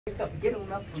Wake up, get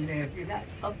on up from there. If you're not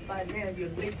up by now, you're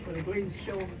late for the greatest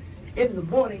show in the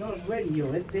morning on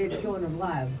radio. It's Ed Joyner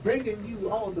Live, bringing you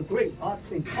all the great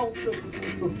arts and culture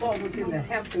performers in the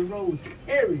Hampton Roads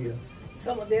area.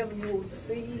 Some of them you'll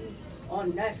see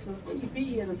on national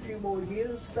TV in a few more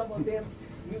years. Some of them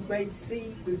you may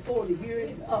see before the year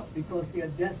is up because they're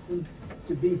destined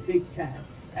to be big time.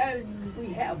 And we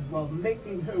have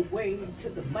making her way to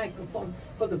the microphone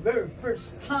for the very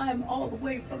first time, all the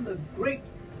way from the great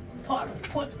part of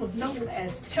Portsmouth known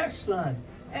as Churchland.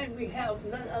 And we have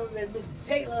none other than Miss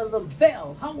Jayla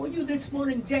Lovell. How are you this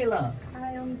morning, Jayla?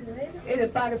 Hi, I'm good.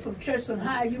 Anybody from Churchland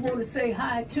High you want to say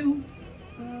hi to?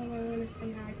 I want to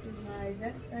say hi to my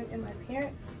best friend and my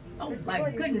parents. Oh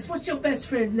my goodness, what's your best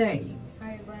friend's name?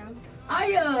 Aya Brown.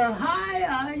 Aya,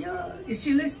 hi Aya. Is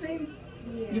she listening?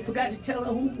 Yeah. You forgot to tell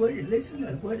her where to listen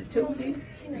or where to tune in?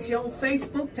 Is she on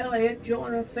Facebook? Tell her Ed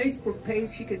Joyner Facebook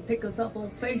page. She can pick us up on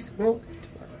Facebook.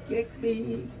 Get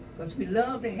me, because we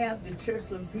love to have the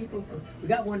Churchland people. We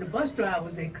got one of the bus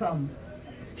drivers, they come.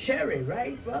 Cherry,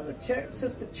 right, brother?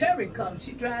 Sister Cherry comes.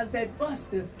 She drives that bus,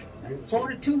 the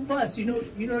 42 bus. You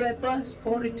know that bus,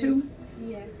 42?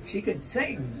 Yes. She can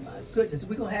sing. My goodness,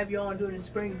 we're going to have you on during the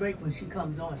spring break when she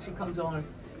comes on. She comes on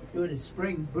during the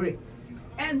spring break.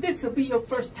 And this will be your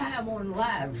first time on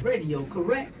live radio,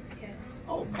 correct? Yes.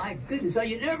 Oh my goodness, are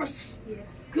you nervous? Yes.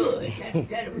 Good.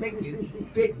 That'll make you a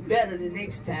bit better the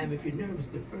next time. If you're nervous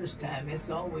the first time, that's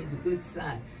always a good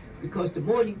sign. Because the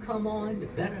more you come on, the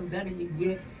better and better you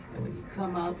get. And when you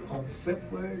come out on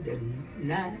February the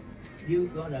 9th, you're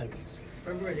gonna,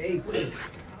 February the 8th,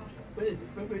 what is it,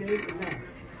 February the 8th or 9th?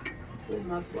 Where's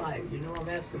my flyer? You know I'm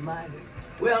absent-minded.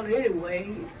 Well,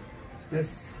 anyway, the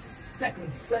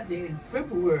second Sunday in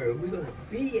February, we're gonna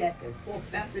be at the Fourth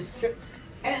Baptist Church,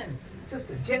 and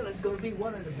Sister Jayla's going to be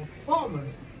one of the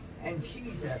performers, and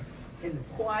she's in the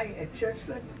choir at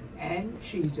Churchland, and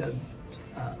she's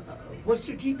what's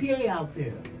your GPA out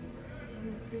there?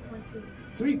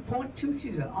 3.2. 3.2.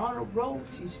 She's an honor roll.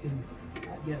 She can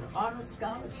get an honor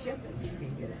scholarship, and she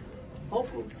can get a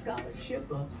vocal scholarship.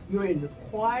 You're in the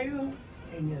choir,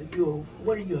 and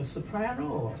what are you, a soprano?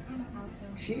 Or? I'm an alto.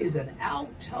 She is an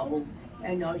alto,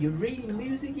 and are you reading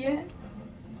music yet?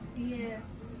 Yes.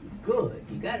 Good.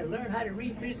 You got to learn how to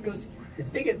read music, because the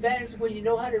big advantage when you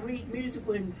know how to read music,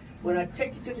 when I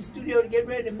take you to the studio to get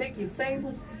ready to make you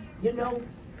famous, you know,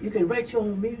 you can write your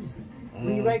own music.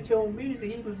 When you write your own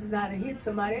music, even if it's not a hit,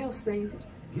 somebody else sings it,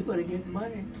 you're going to get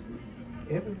money.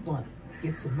 Everyone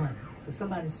gets some money for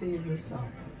somebody singing your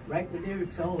song. Write the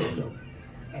lyrics also,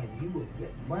 and you will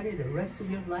get money the rest of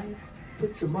your life.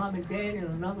 Put your mom and dad in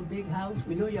another big house.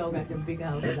 We know y'all got them big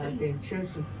houses out there in church,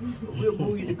 but we'll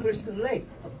move you to Crystal Lake,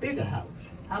 a bigger house.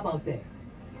 How about that? Yes.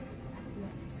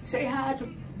 Say hi to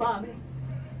Mommy.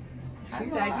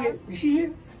 She's Hi, not here. Is she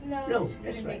here? No, she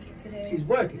that's didn't right. make it today. She's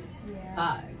working. Yeah.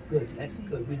 All right, good. That's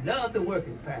good. We love the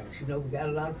working parents. You know, we got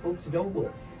a lot of folks that don't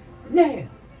work. Now,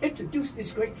 introduce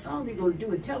this great song you're going to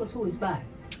do and tell us who it's by.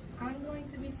 I'm going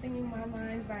to be singing My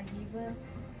Mind by Eva,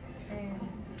 and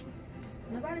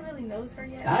nobody really knows her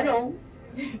yet. I don't.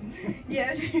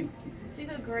 Yeah, she's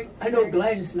a great singer. I know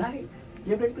Gladys Knight.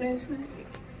 You ever heard Gladys Knight?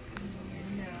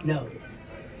 No.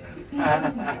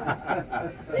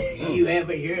 You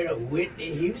ever heard of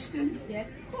Whitney Houston? Yes,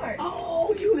 of course.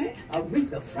 Oh, you have?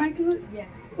 Aretha Franklin? Yes.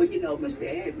 Well, you know, Mr.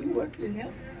 Ed, we worked and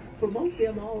helped promote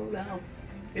them all now.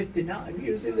 59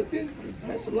 years in the business.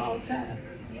 That's a long time.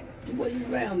 Yes. You wasn't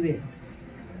around then.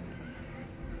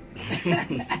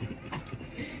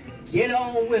 Get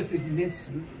on with it,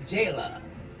 Miss Jayla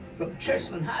from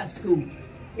Churchland High School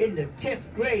in the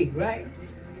 10th grade, right?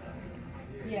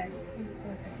 Yes.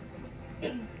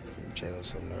 Jayla's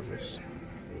so nervous.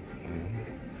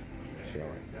 She all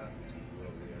right?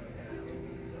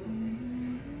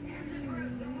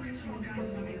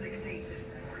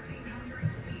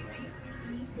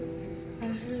 I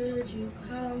heard you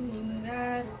coming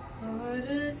at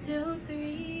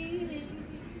 2:45.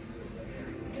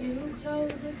 You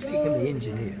closed the door. Making the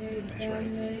engineer. That's right.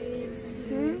 Next to me.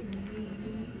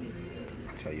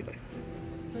 I'll tell you later.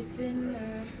 But then I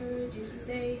heard you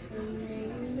say her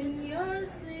name in your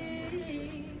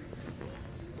sleep.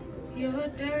 Your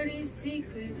dirty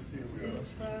secrets too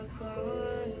far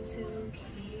gone to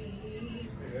keep.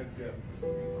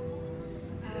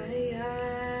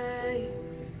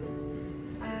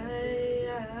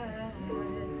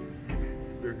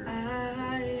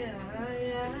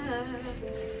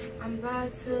 I'm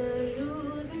about to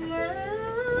lose my